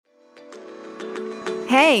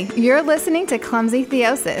Hey, you're listening to Clumsy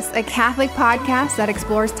Theosis, a Catholic podcast that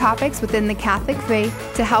explores topics within the Catholic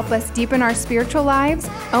faith to help us deepen our spiritual lives,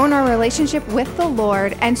 own our relationship with the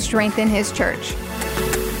Lord, and strengthen His church.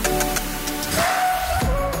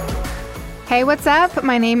 Hey, what's up?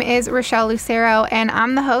 My name is Rochelle Lucero, and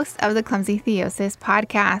I'm the host of the Clumsy Theosis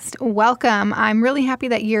podcast. Welcome. I'm really happy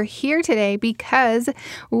that you're here today because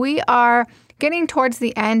we are getting towards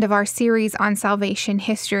the end of our series on salvation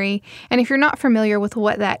history. And if you're not familiar with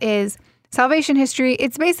what that is, salvation history,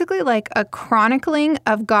 it's basically like a chronicling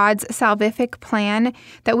of God's salvific plan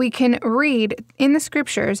that we can read in the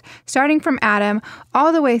scriptures, starting from Adam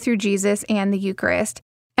all the way through Jesus and the Eucharist.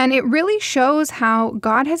 And it really shows how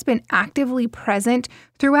God has been actively present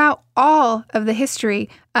throughout all of the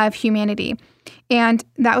history of humanity. And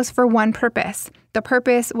that was for one purpose. The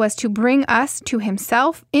purpose was to bring us to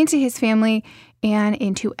Himself, into His family, and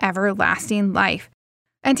into everlasting life.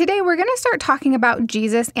 And today we're going to start talking about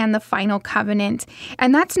Jesus and the final covenant.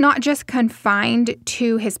 And that's not just confined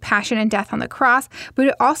to His passion and death on the cross, but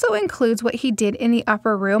it also includes what He did in the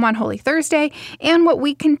upper room on Holy Thursday and what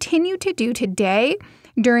we continue to do today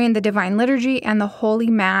during the Divine Liturgy and the Holy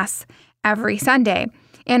Mass every Sunday.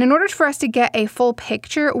 And in order for us to get a full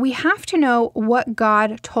picture, we have to know what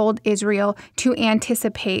God told Israel to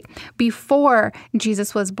anticipate before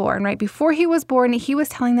Jesus was born, right? Before He was born, He was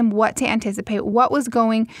telling them what to anticipate, what was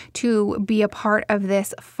going to be a part of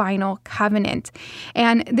this final covenant.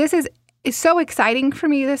 And this is so exciting for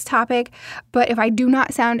me, this topic, but if I do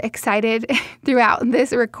not sound excited throughout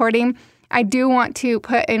this recording, I do want to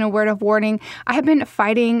put in a word of warning. I have been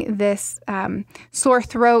fighting this sore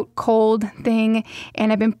throat, cold thing,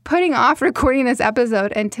 and I've been putting off recording this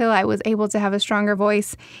episode until I was able to have a stronger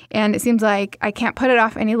voice. And it seems like I can't put it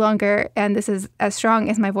off any longer, and this is as strong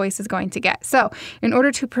as my voice is going to get. So in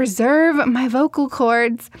order to preserve my vocal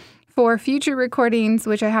cords for future recordings,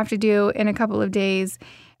 which I have to do in a couple of days,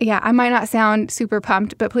 yeah, I might not sound super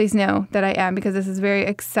pumped, but please know that I am, because this is a very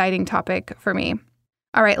exciting topic for me.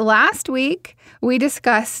 All right, last week we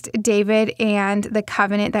discussed David and the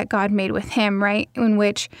covenant that God made with him, right? In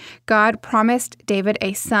which God promised David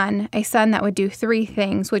a son that would do three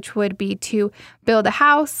things, which would be to build a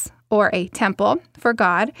house or a temple for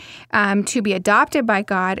God, to be adopted by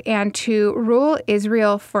God, and to rule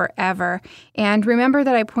Israel forever. And remember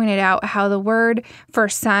that I pointed out how the word for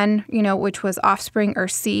son, which was offspring or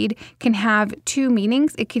seed, can have two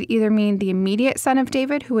meanings. It could either mean the immediate son of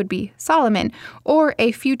David, who would be Solomon, or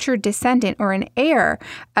a future descendant or an heir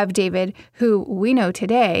of David, who we know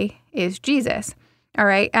today is Jesus. All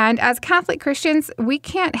right, and as Catholic Christians, we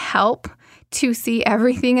can't help to see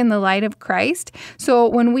everything in the light of Christ. So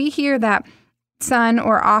when we hear that son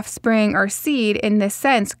or offspring or seed in this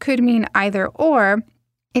sense could mean either or,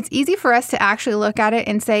 it's easy for us to actually look at it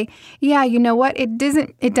and say, yeah, you know what? It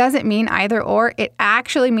doesn't mean either or. It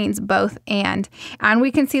actually means both and. And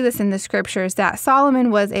we can see this in the scriptures that Solomon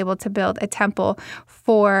was able to build a temple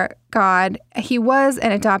for God. He was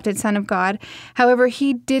an adopted son of God. However,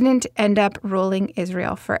 he didn't end up ruling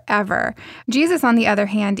Israel forever. Jesus, on the other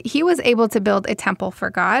hand, he was able to build a temple for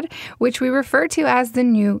God, which we refer to as the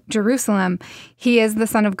New Jerusalem. He is the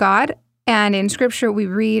Son of God, and in Scripture we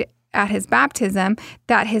read at His baptism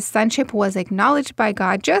that His sonship was acknowledged by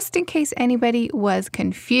God, just in case anybody was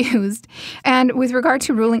confused. And with regard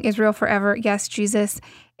to ruling Israel forever, yes, Jesus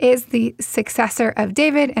is the successor of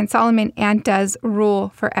David and Solomon and does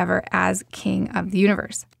rule forever as King of the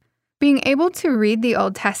universe. Being able to read the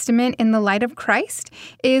Old Testament in the light of Christ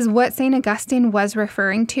is what St. Augustine was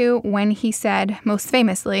referring to when he said, most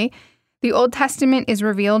famously, the Old Testament is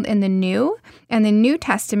revealed in the New, and the New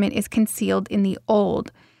Testament is concealed in the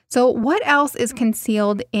Old. So what else is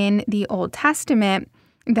concealed in the Old Testament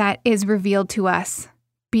that is revealed to us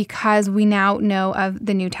because we now know of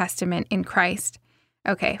the New Testament in Christ?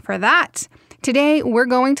 Okay, for that, today we're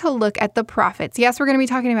going to look at the prophets. Yes, we're going to be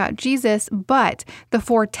talking about Jesus, but the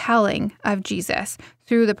foretelling of Jesus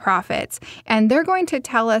through the prophets. And they're going to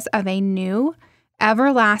tell us of a new,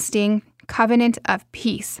 everlasting covenant of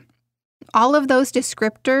peace. All of those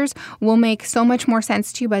descriptors will make so much more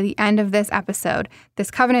sense to you by the end of this episode. This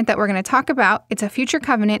covenant that we're going to talk about, it's a future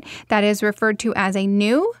covenant that is referred to as a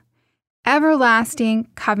new, everlasting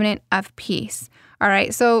covenant of peace. All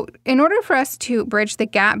right, so in order for us to bridge the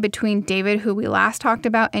gap between David, who we last talked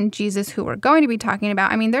about, and Jesus, who we're going to be talking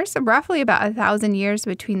about, there's roughly about 1,000 years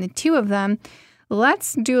between the two of them.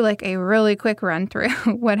 Let's do like a really quick run through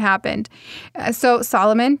what happened. So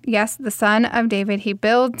Solomon, yes, the son of David, he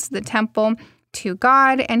builds the temple to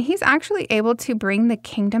God, and he's actually able to bring the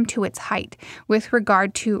kingdom to its height with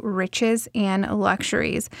regard to riches and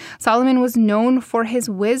luxuries. Solomon was known for his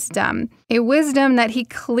wisdom, a wisdom that he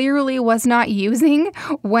clearly was not using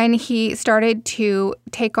when he started to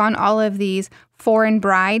take on all of these foreign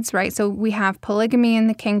brides, right? So we have polygamy in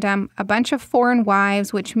the kingdom, a bunch of foreign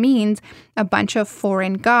wives, which means a bunch of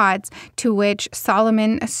foreign gods, to which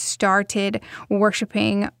Solomon started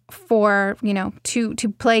worshiping for, to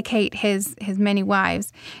placate his many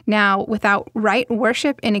wives. Now, without right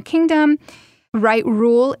worship in a kingdom, right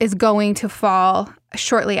rule is going to fall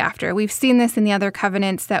shortly after. We've seen this in the other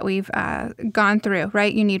covenants that we've gone through,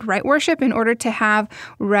 right? You need right worship in order to have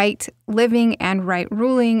right living and right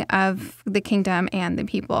ruling of the kingdom and the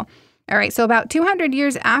people. All right, so about 200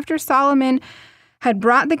 years after Solomon had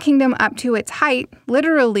brought the kingdom up to its height,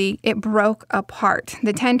 literally, it broke apart.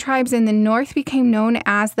 The 10 tribes in the north became known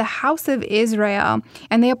as the House of Israel,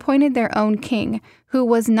 and they appointed their own king, who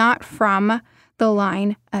was not from the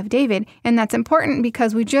line of David. And that's important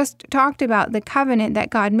because we just talked about the covenant that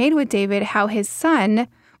God made with David, how his son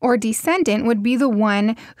or descendant would be the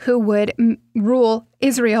one who would rule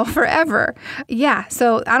Israel forever. Yeah,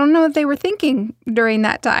 so I don't know what they were thinking during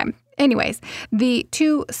that time. Anyways, the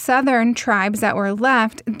 2 southern tribes that were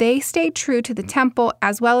left, they stayed true to the temple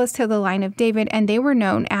as well as to the line of David, and they were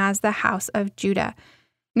known as the House of Judah.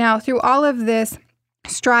 Now, through all of this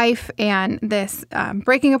strife and this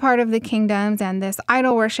breaking apart of the kingdoms and this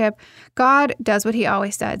idol worship, God does what he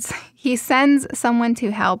always does. He sends someone to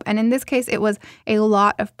help. And in this case, it was a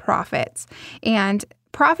lot of prophets. And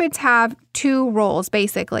prophets have 2 roles,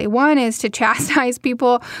 basically. One is to chastise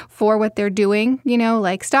people for what they're doing,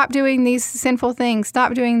 like stop doing these sinful things,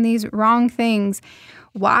 stop doing these wrong things.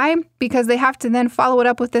 Why? Because they have to then follow it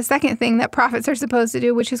up with the second thing that prophets are supposed to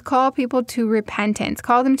do, which is call people to repentance,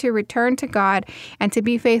 call them to return to God and to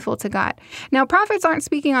be faithful to God. Now, prophets aren't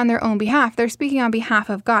speaking on their own behalf. They're speaking on behalf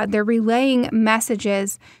of God. They're relaying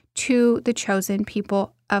messages to the chosen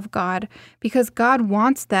people of God because God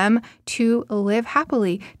wants them to live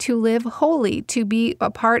happily, to live holy, to be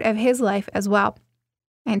a part of his life as well.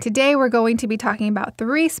 And today we're going to be talking about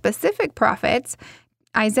 3 specific prophets: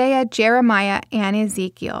 Isaiah, Jeremiah, and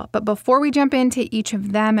Ezekiel. But before we jump into each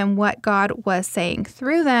of them and what God was saying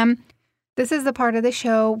through them, this is the part of the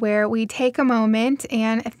show where we take a moment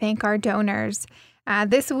and thank our donors.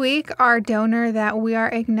 This week, our donor that we are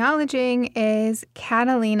acknowledging is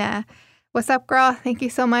Catalina. What's up, girl? Thank you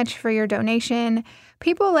so much for your donation.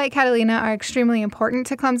 People like Catalina are extremely important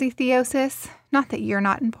to Clumsy Theosis. Not that you're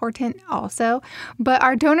not important also, but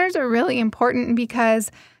our donors are really important because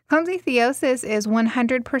Clumsy Theosis is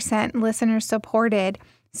 100% listener supported.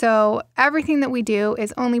 So everything that we do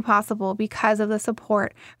is only possible because of the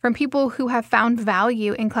support from people who have found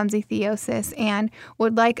value in Clumsy Theosis and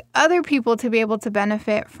would like other people to be able to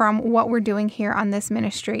benefit from what we're doing here on this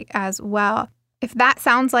ministry as well. If that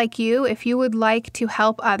sounds like you, if you would like to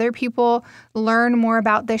help other people learn more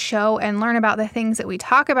about this show and learn about the things that we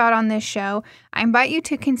talk about on this show, I invite you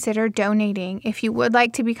to consider donating. If you would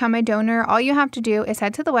like to become a donor, all you have to do is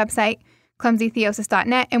head to the website,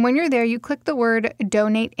 clumsytheosis.net. And when you're there, you click the word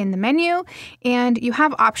donate in the menu and you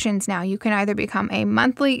have options now. You can either become a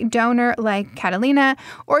monthly donor like Catalina,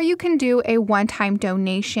 or you can do a one-time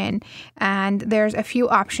donation. And there's a few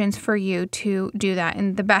options for you to do that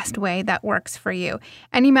in the best way that works for you.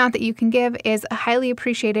 Any amount that you can give is highly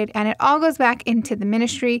appreciated, and it all goes back into the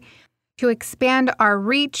ministry to expand our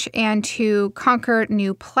reach and to conquer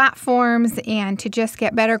new platforms and to just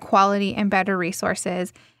get better quality and better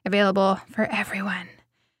resources available for everyone.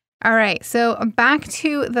 All right, so back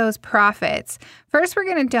to those prophets. First, we're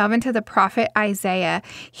going to delve into the prophet Isaiah.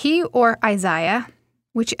 He, or Isaiah,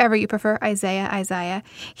 whichever you prefer, Isaiah.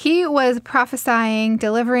 He was prophesying,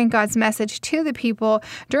 delivering God's message to the people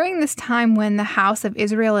during this time when the house of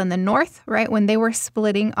Israel in the north, right, when they were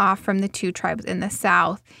splitting off from the 2 tribes in the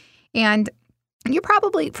south. And you're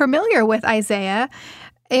probably familiar with Isaiah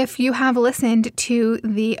if you have listened to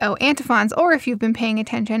the antiphons, or if you've been paying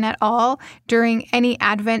attention at all during any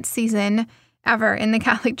Advent season ever in the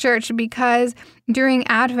Catholic Church, because during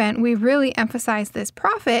Advent, we really emphasize this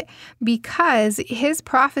prophet because his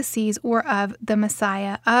prophecies were of the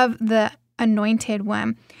Messiah, of the Anointed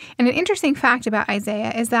One. And an interesting fact about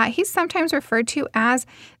Isaiah is that he's sometimes referred to as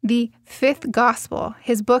the 5th gospel.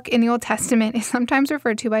 His book in the Old Testament is sometimes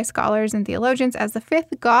referred to by scholars and theologians as the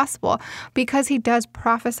 5th gospel because he does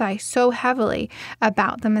prophesy so heavily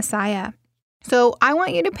about the Messiah. So I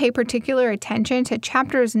want you to pay particular attention to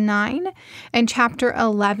chapters 9 and chapter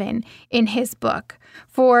 11 in his book.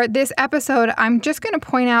 For this episode, I'm just going to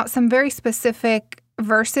point out some very specific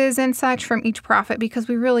verses and such from each prophet because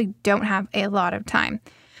we really don't have a lot of time.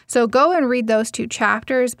 So go and read those 2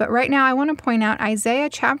 chapters. But right now I want to point out Isaiah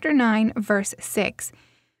chapter 9, verse 6.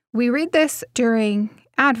 We read this during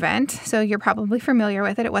Advent, so you're probably familiar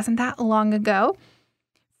with it. It wasn't that long ago.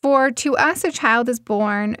 For to us a child is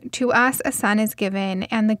born, to us a son is given,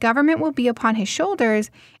 and the government will be upon his shoulders,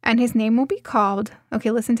 and his name will be called,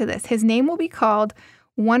 okay, listen to this. His name will be called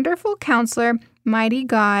Wonderful Counselor, Mighty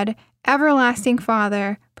God, Everlasting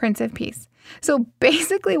Father, Prince of Peace. So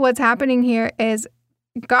basically what's happening here is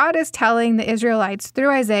God is telling the Israelites through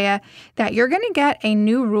Isaiah that you're going to get a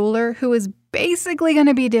new ruler who is basically going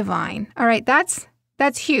to be divine. All right, that's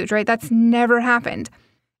huge, right? That's never happened.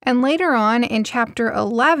 And later on in chapter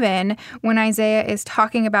 11, when Isaiah is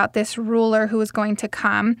talking about this ruler who is going to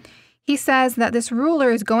come, he says that this ruler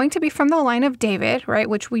is going to be from the line of David, right,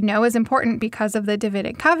 which we know is important because of the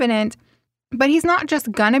Davidic covenant. But he's not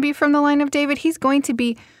just going to be from the line of David, he's going to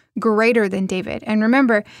be greater than David. And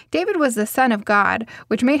remember, David was the son of God,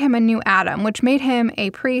 which made him a new Adam, which made him a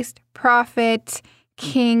priest, prophet,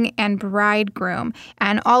 king, and bridegroom,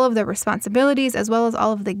 and all of the responsibilities as well as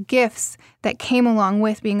all of the gifts that came along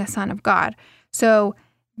with being a son of God. So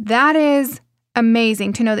that is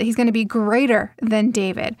amazing to know that he's going to be greater than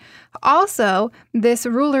David. Also, this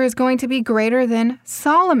ruler is going to be greater than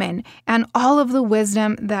Solomon and all of the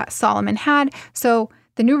wisdom that Solomon had. So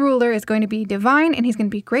the new ruler is going to be divine, and he's going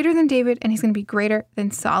to be greater than David, and he's going to be greater than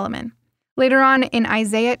Solomon. Later on in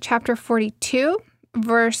Isaiah chapter 42,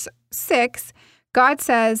 verse 6, God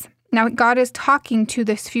says, now God is talking to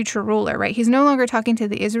this future ruler, right? He's no longer talking to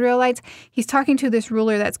the Israelites. He's talking to this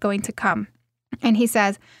ruler that's going to come. And he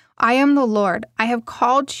says, I am the Lord. I have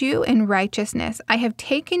called you in righteousness. I have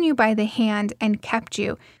taken you by the hand and kept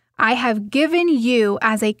you. I have given you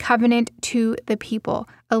as a covenant to the people,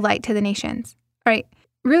 a light to the nations. All right.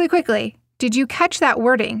 Really quickly, did you catch that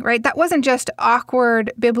wording, right? That wasn't just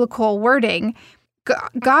awkward biblical wording.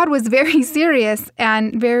 God was very serious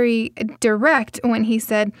and very direct when he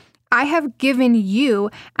said, I have given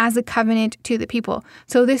you as a covenant to the people.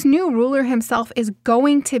 So this new ruler himself is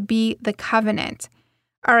going to be the covenant.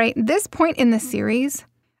 All right, this point in the series,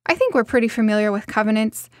 I think we're pretty familiar with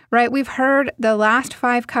covenants, right? We've heard the last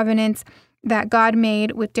 5 covenants that God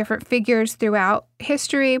made with different figures throughout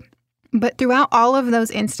history. But throughout all of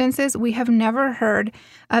those instances, we have never heard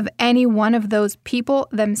of any one of those people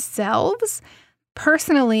themselves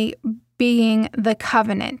personally being the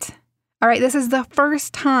covenant. All right, this is the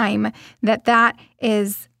first time that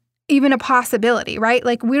is even a possibility, right?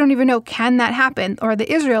 Like, we don't even know, can that happen? Or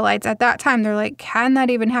the Israelites at that time, they're like, can that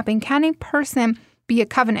even happen? Can a person be a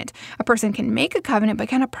covenant? A person can make a covenant, but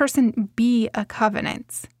can a person be a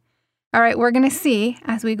covenant? All right, we're going to see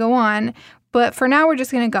as we go on. But for now, we're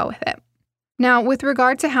just going to go with it. Now, with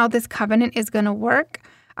regard to how this covenant is going to work,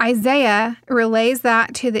 Isaiah relays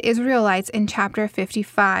that to the Israelites in chapter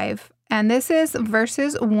 55. And this is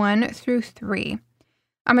verses 1 through 3.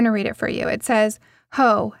 I'm going to read it for you. It says,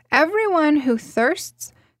 Ho, everyone who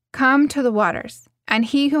thirsts, come to the waters. And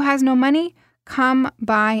he who has no money, come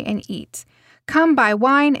buy and eat. Come buy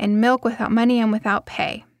wine and milk without money and without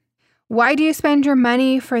pay. Why do you spend your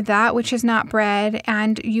money for that which is not bread,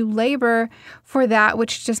 and you labor for that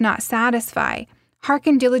which does not satisfy?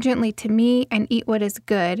 Hearken diligently to me and eat what is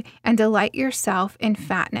good, and delight yourself in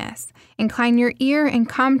fatness. Incline your ear and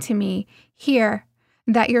come to me. Hear,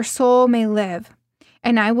 that your soul may live.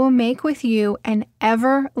 And I will make with you an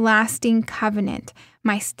everlasting covenant,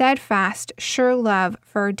 my steadfast, sure love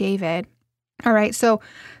for David. All right, so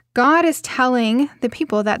God is telling the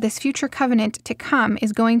people that this future covenant to come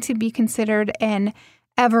is going to be considered an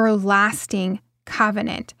everlasting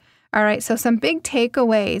covenant. All right, so some big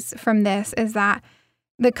takeaways from this is that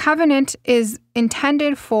the covenant is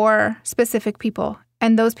intended for specific people,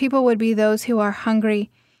 and those people would be those who are hungry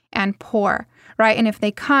and poor, right? And if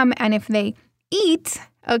they come and if they eat,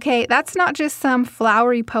 okay, that's not just some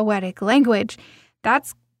flowery poetic language.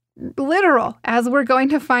 That's literal, as we're going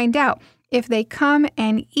to find out. If they come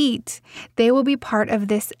and eat, they will be part of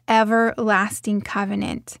this everlasting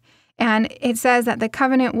covenant. And it says that the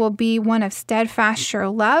covenant will be one of steadfast, sure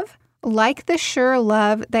love, like the sure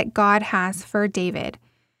love that God has for David.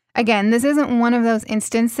 Again, this isn't one of those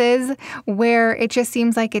instances where it just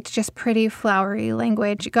seems like it's just pretty flowery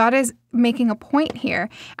language. God is making a point here,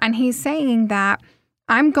 and he's saying that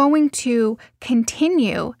I'm going to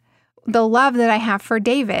continue the love that I have for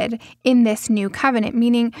David in this new covenant,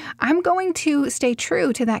 meaning I'm going to stay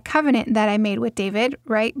true to that covenant that I made with David,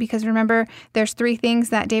 right? Because remember, there's 3 things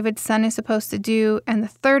that David's son is supposed to do, and the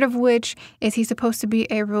third of which is he's supposed to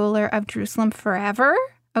be a ruler of Jerusalem forever,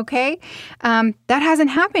 okay? That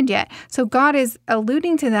hasn't happened yet. So God is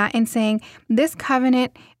alluding to that and saying, this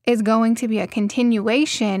covenant is going to be a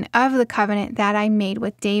continuation of the covenant that I made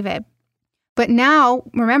with David. But now,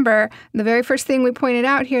 remember, the very first thing we pointed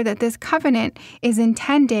out here, that this covenant is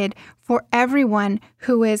intended for everyone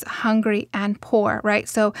who is hungry and poor, right?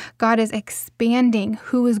 So God is expanding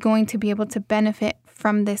who is going to be able to benefit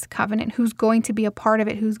from this covenant, who's going to be a part of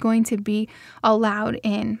it, who's going to be allowed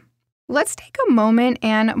in. Let's take a moment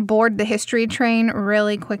and board the history train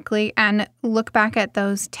really quickly and look back at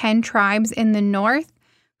those 10 tribes in the north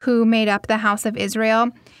who made up the house of Israel.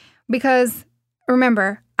 Because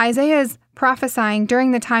remember, Isaiah is prophesying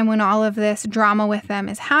during the time when all of this drama with them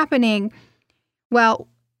is happening. Well,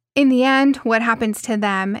 in the end, what happens to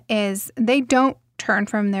them is they don't turn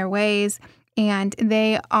from their ways, and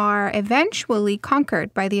they are eventually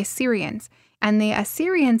conquered by the Assyrians. And the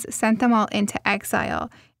Assyrians sent them all into exile.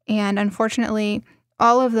 And unfortunately,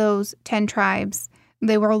 all of those 10 tribes,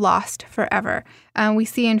 they were lost forever. We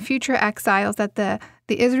see in future exiles that the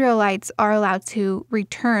Israelites are allowed to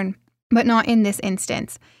return, but not in this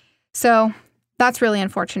instance. So that's really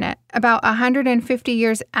unfortunate. About 150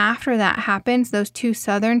 years after that happens, those 2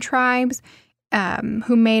 southern tribes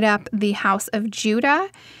who made up the house of Judah,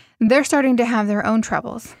 they're starting to have their own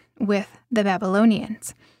troubles with the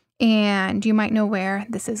Babylonians. And you might know where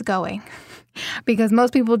this is going because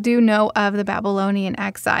most people do know of the Babylonian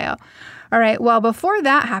exile. All right, well, before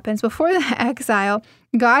that happens, before the exile,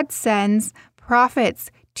 God sends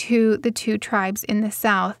prophets to the 2 tribes in the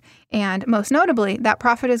south. And most notably, that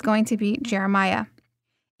prophet is going to be Jeremiah.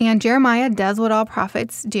 And Jeremiah does what all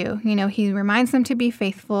prophets do. You know, he reminds them to be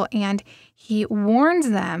faithful, and he warns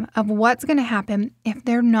them of what's going to happen if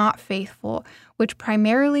they're not faithful, which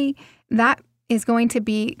primarily that is going to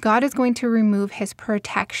be, God is going to remove his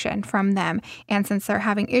protection from them. And since they're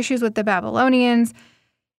having issues with the Babylonians,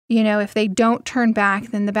 you know, if they don't turn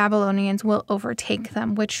back, then the Babylonians will overtake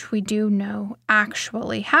them, which we do know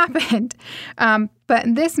actually happened. But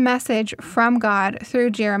this message from God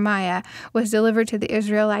through Jeremiah was delivered to the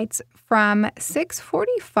Israelites from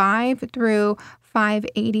 645 through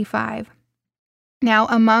 585. Now,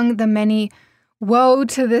 among the many woe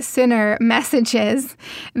to the sinner messages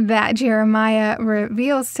that Jeremiah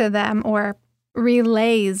reveals to them or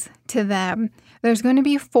relays to them, there's going to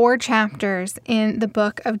be 4 chapters in the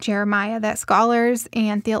book of Jeremiah that scholars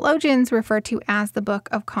and theologians refer to as the book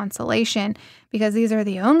of consolation, because these are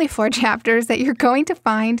the only 4 chapters that you're going to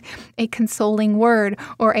find a consoling word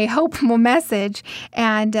or a hopeful message.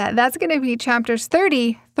 And that's going to be chapters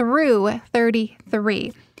 30 through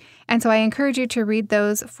 33. And so I encourage you to read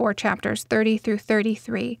those 4 chapters, 30 through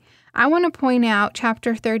 33. I want to point out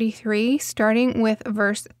chapter 33, starting with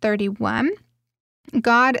verse 31.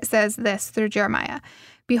 God says this through Jeremiah,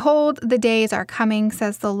 "Behold, the days are coming,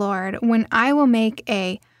 says the Lord, when I will make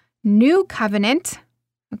a new covenant,"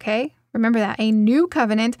 okay, remember that, a new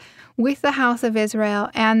covenant with the house of Israel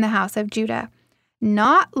and the house of Judah,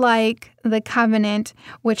 not like the covenant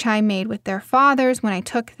which I made with their fathers when I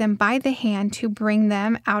took them by the hand to bring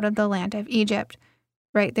them out of the land of Egypt.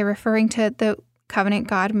 Right? They're referring to the covenant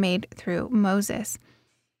God made through Moses.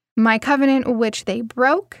 "My covenant which they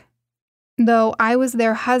broke, though I was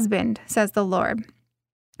their husband, says the Lord.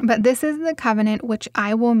 But this is the covenant which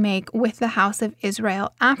I will make with the house of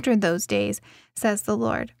Israel after those days, says the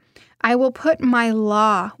Lord. I will put my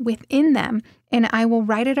law within them, and I will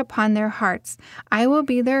write it upon their hearts. I will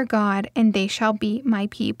be their God, and they shall be my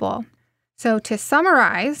people." So to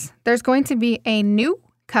summarize, there's going to be a new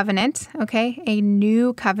covenant, okay? A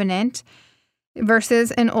new covenant versus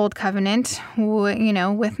an old covenant,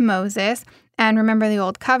 with Moses. And remember, the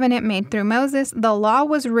old covenant made through Moses, the law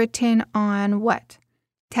was written on what?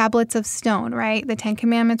 Tablets of stone, right? The 10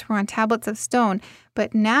 Commandments were on tablets of stone.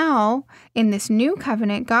 But now, in this new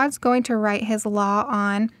covenant, God's going to write his law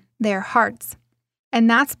on their hearts. And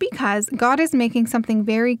that's because God is making something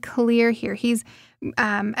very clear here. He's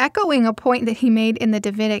echoing a point that he made in the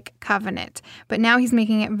Davidic covenant, but now he's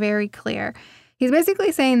making it very clear. He's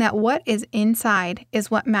basically saying that what is inside is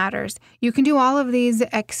what matters. You can do all of these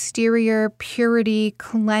exterior purity,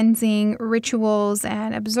 cleansing rituals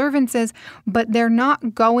and observances, but they're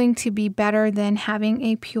not going to be better than having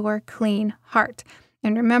a pure, clean heart.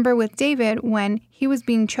 And remember with David, when he was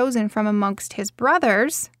being chosen from amongst his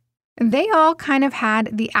brothers, they all kind of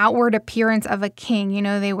had the outward appearance of a king.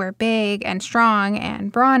 They were big and strong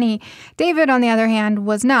and brawny. David, on the other hand,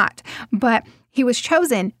 was not. But he was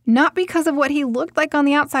chosen not because of what he looked like on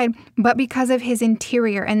the outside, but because of his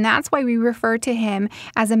interior. And that's why we refer to him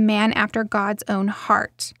as a man after God's own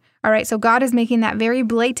heart. All right, so God is making that very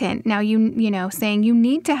blatant. Now, saying you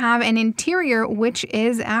need to have an interior which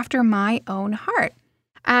is after my own heart.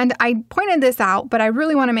 And I pointed this out, but I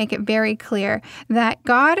really want to make it very clear that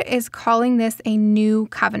God is calling this a new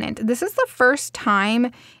covenant. This is the first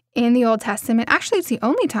time in the Old Testament, actually it's the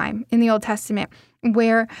only time in the Old Testament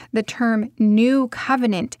where the term new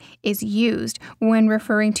covenant is used when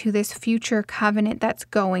referring to this future covenant that's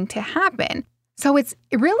going to happen. So it's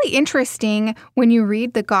really interesting when you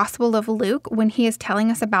read the Gospel of Luke when he is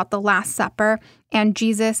telling us about the Last Supper and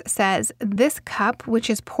Jesus says, "This cup which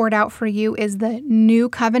is poured out for you is the new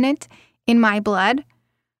covenant in my blood."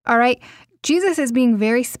 All right. Jesus is being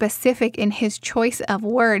very specific in his choice of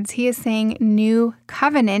words. He is saying new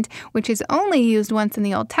covenant, which is only used once in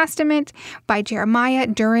the Old Testament by Jeremiah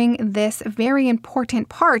during this very important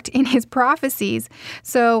part in his prophecies.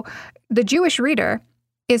 So the Jewish reader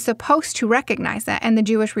is supposed to recognize that, and the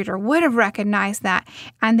Jewish reader would have recognized that,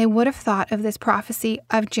 and they would have thought of this prophecy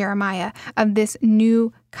of Jeremiah, of this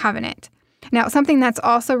new covenant. Now, something that's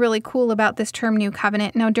also really cool about this term new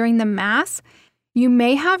covenant, now during the Mass, you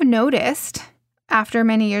may have noticed, after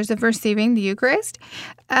many years of receiving the Eucharist,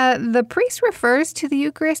 the priest refers to the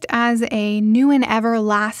Eucharist as a new and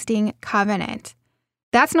everlasting covenant.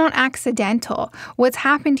 That's not accidental. What's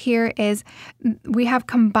happened here is we have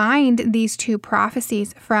combined these two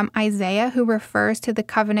prophecies from Isaiah, who refers to the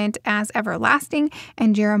covenant as everlasting,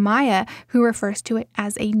 and Jeremiah, who refers to it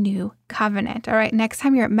as a new covenant. All right, next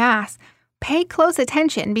time you're at Mass, pay close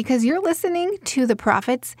attention because you're listening to the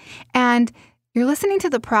prophets and you're listening to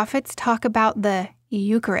the prophets talk about the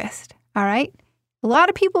Eucharist, all right? A lot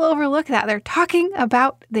of people overlook that. They're talking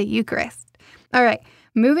about the Eucharist. All right,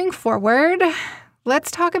 moving forward, let's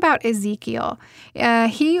talk about Ezekiel.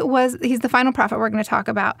 He's the final prophet we're going to talk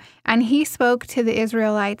about, and he spoke to the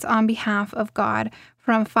Israelites on behalf of God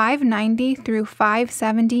from 590 through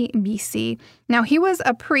 570 BC. Now, he was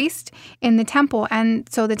a priest in the temple, and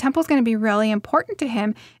so the temple is going to be really important to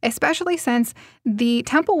him, especially since the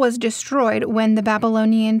temple was destroyed when the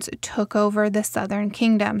Babylonians took over the southern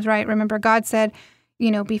kingdoms, right? Remember, God said,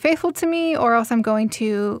 be faithful to me or else I'm going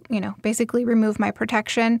to, basically remove my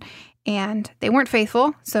protection. And they weren't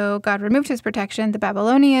faithful, so God removed his protection. The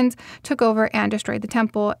Babylonians took over and destroyed the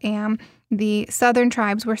temple, and the southern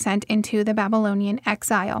tribes were sent into the Babylonian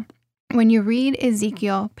exile. When you read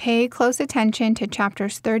Ezekiel, pay close attention to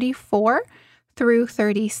chapters 34 through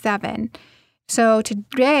 37. So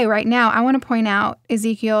today, right now, I want to point out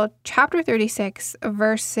Ezekiel chapter 36,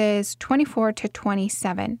 verses 24 to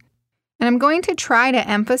 27. And I'm going to try to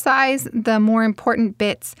emphasize the more important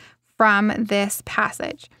bits from this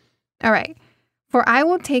passage. All right. "For I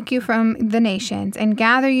will take you from the nations and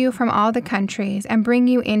gather you from all the countries and bring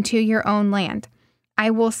you into your own land. I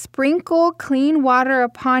will sprinkle clean water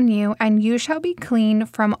upon you, and you shall be clean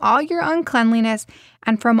from all your uncleanliness,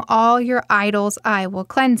 and from all your idols I will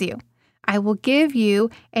cleanse you. I will give you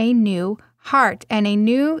a new heart, and a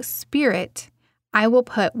new spirit I will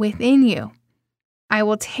put within you. I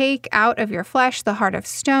will take out of your flesh the heart of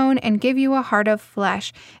stone and give you a heart of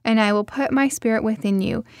flesh, and I will put my spirit within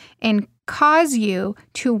you and cause you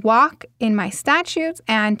to walk in my statutes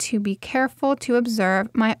and to be careful to observe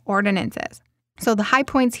my ordinances." So the high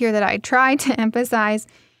points here that I try to emphasize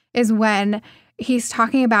is when he's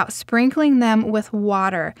talking about sprinkling them with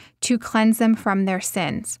water to cleanse them from their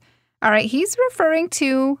sins. All right, he's referring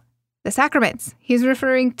to the sacraments. He's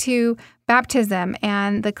referring to baptism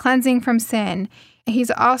and the cleansing from sin.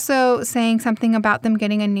 He's also saying something about them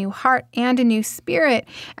getting a new heart and a new spirit,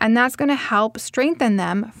 and that's going to help strengthen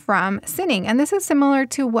them from sinning. And this is similar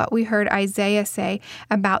to what we heard Isaiah say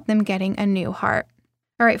about them getting a new heart.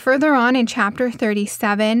 All right, further on in chapter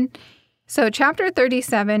 37, so chapter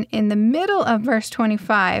 37, in the middle of verse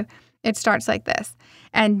 25, it starts like this: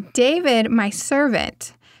 "And David, my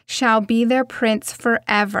servant, shall be their prince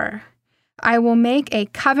forever. I will make a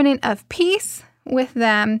covenant of peace with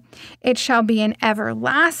them. It shall be an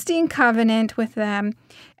everlasting covenant with them,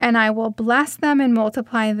 and I will bless them and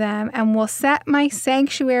multiply them, and will set my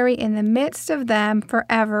sanctuary in the midst of them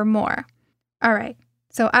forevermore." All right.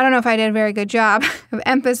 So I don't know if I did a very good job of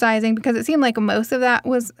emphasizing, because it seemed like most of that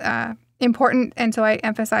was important, and so I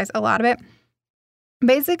emphasized a lot of it.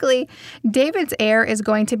 Basically, David's heir is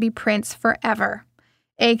going to be prince forever,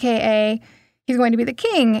 aka he's going to be the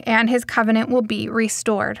king, and his covenant will be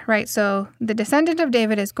restored, right? So the descendant of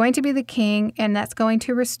David is going to be the king, and that's going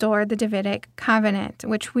to restore the Davidic covenant,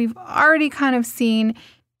 which we've already kind of seen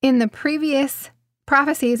in the previous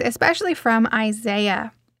prophecies, especially from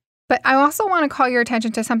Isaiah. But I also want to call your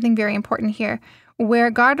attention to something very important here,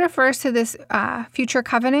 where God refers to this future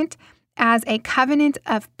covenant as a covenant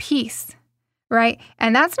of peace, right?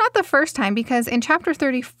 And that's not the first time, because in chapter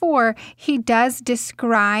 34, he does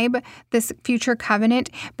describe this future covenant.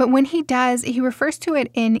 But when he does, he refers to it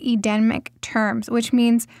in Edenic terms, which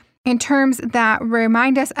means in terms that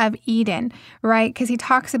remind us of Eden, right? Because he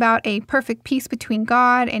talks about a perfect peace between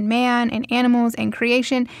God and man and animals and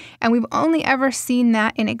creation. And we've only ever seen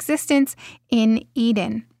that in existence in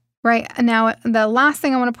Eden, right? Now, the last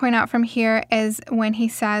thing I want to point out from here is when he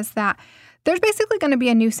says that there's basically going to be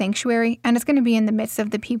a new sanctuary, and it's going to be in the midst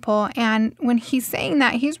of the people. And when he's saying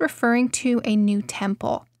that, he's referring to a new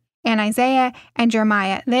temple. And Isaiah and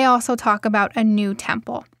Jeremiah, they also talk about a new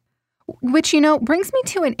temple. Which, brings me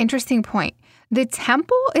to an interesting point. The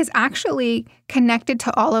temple is actually connected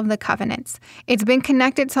to all of the covenants. It's been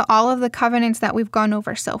connected to all of the covenants that we've gone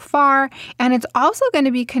over so far, and it's also going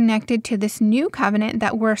to be connected to this new covenant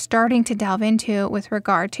that we're starting to delve into with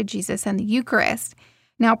regard to Jesus and the Eucharist.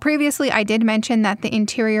 Now, previously, I did mention that the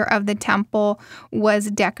interior of the temple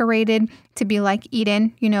was decorated to be like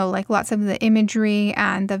Eden, like lots of the imagery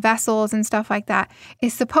and the vessels and stuff like that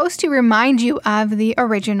is supposed to remind you of the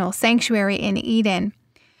original sanctuary in Eden.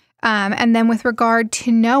 And then with regard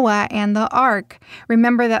to Noah and the ark,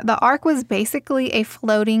 remember that the ark was basically a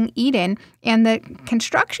floating Eden, and the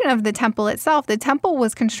construction of the temple itself, the temple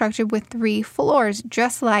was constructed with 3 floors,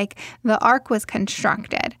 just like the ark was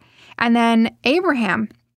constructed. And then Abraham,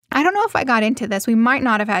 I don't know if I got into this. We might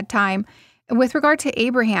not have had time. With regard to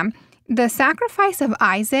Abraham, the sacrifice of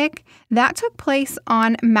Isaac, that took place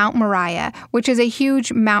on Mount Moriah, which is a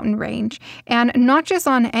huge mountain range. And not just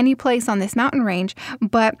on any place on this mountain range,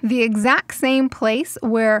 but the exact same place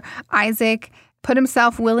where Isaac put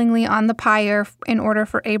himself willingly on the pyre in order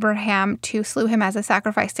for Abraham to slew him as a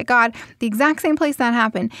sacrifice to God. The exact same place that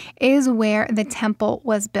happened is where the temple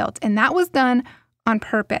was built. And that was done on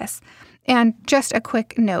purpose. And just a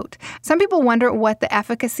quick note, some people wonder what the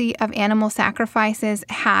efficacy of animal sacrifices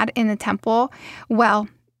had in the temple. Well,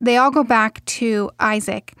 they all go back to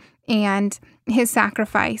Isaac and his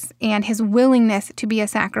sacrifice and his willingness to be a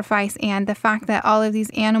sacrifice, and the fact that all of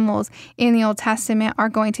these animals in the Old Testament are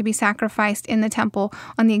going to be sacrificed in the temple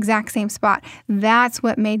on the exact same spot. That's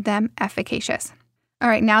what made them efficacious. All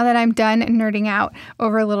right, now that I'm done nerding out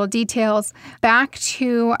over little details, back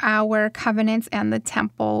to our covenants and the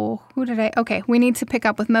temple. Okay, we need to pick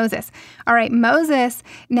up with Moses. All right, Moses,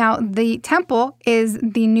 now the temple is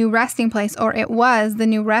the new resting place, or it was the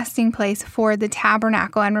new resting place for the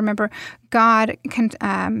tabernacle. And remember, God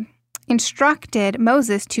instructed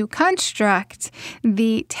Moses to construct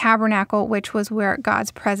the tabernacle, which was where God's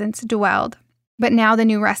presence dwelled. But now the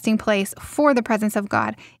new resting place for the presence of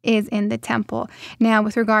God is in the temple. Now,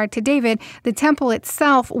 with regard to David, the temple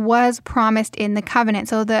itself was promised in the covenant.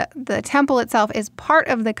 So the temple itself is part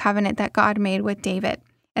of the covenant that God made with David.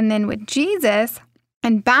 And then with Jesus,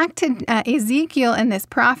 and back to Ezekiel in this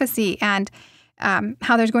prophecy and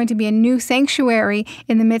how there's going to be a new sanctuary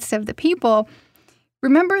in the midst of the people,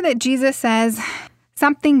 remember that Jesus says,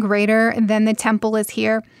 something greater than the temple is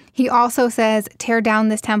here. He also says, tear down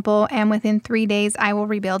this temple, and within 3 days I will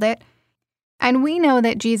rebuild it. And we know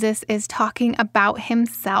that Jesus is talking about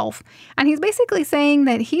himself. And he's basically saying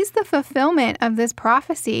that he's the fulfillment of this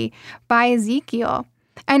prophecy by Ezekiel.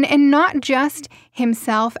 And not just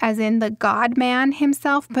himself as in the God-man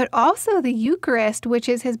himself, but also the Eucharist, which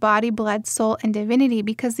is his body, blood, soul, and divinity,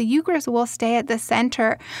 because the Eucharist will stay at the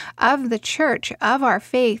center of the church, of our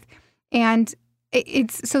faith. And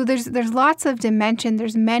so there's lots of dimension.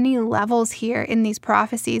 There's many levels here in these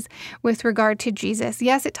prophecies with regard to Jesus.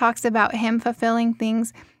 Yes, it talks about him fulfilling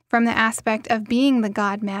things from the aspect of being the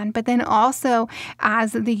God-man, but then also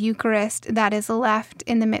as the Eucharist that is left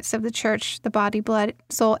in the midst of the church, the body, blood,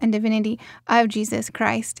 soul, and divinity of Jesus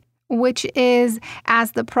Christ, which is,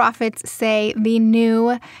 as the prophets say, the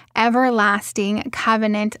new everlasting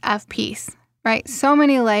covenant of peace. Right? So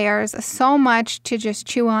many layers, so much to just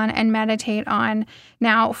chew on and meditate on.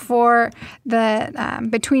 Now, for the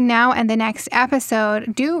between now and the next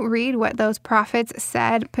episode, do read what those prophets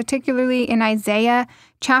said, particularly in Isaiah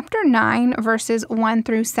chapter 9, verses 1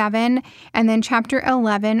 through 7, and then chapter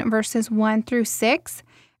 11, verses 1 through 6,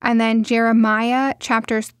 and then Jeremiah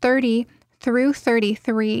chapters 30 through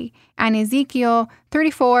 33, and Ezekiel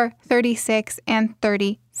 34, 36, and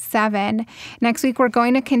 37. Next week, we're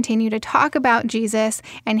going to continue to talk about Jesus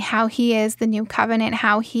and how he is the new covenant,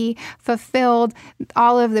 how he fulfilled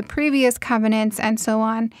all of the previous covenants, and so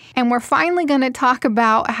on. And we're finally going to talk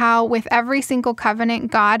about how with every single covenant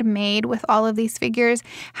God made with all of these figures,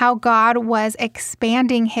 how God was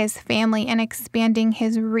expanding his family and expanding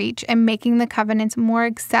his reach and making the covenants more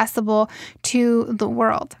accessible to the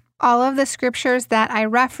world. All of the scriptures that I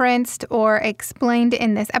referenced or explained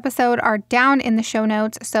in this episode are down in the show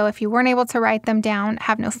notes. So if you weren't able to write them down,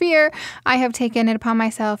 have no fear. I have taken it upon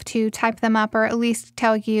myself to type them up or at least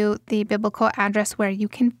tell you the biblical address where you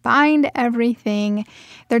can find everything.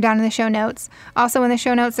 They're down in the show notes. Also in the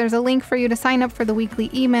show notes, there's a link for you to sign up for the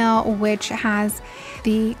weekly email, which has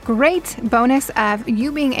the great bonus of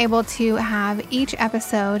you being able to have each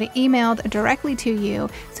episode emailed directly to you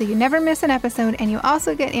so you never miss an episode, and you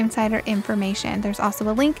also get insider information. There's also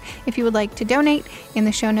a link if you would like to donate in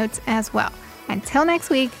the show notes as well. Until next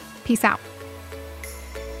week, peace out.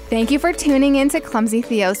 Thank you for tuning in to Clumsy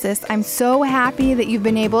Theosis. I'm so happy that you've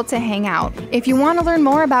been able to hang out. If you want to learn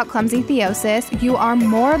more about Clumsy Theosis, you are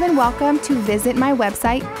more than welcome to visit my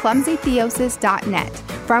website, clumsytheosis.net.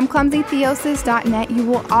 From clumsytheosis.net, you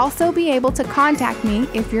will also be able to contact me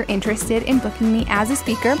if you're interested in booking me as a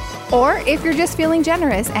speaker, or if you're just feeling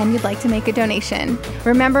generous and you'd like to make a donation.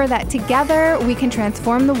 Remember that together we can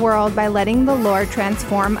transform the world by letting the Lord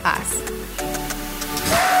transform us.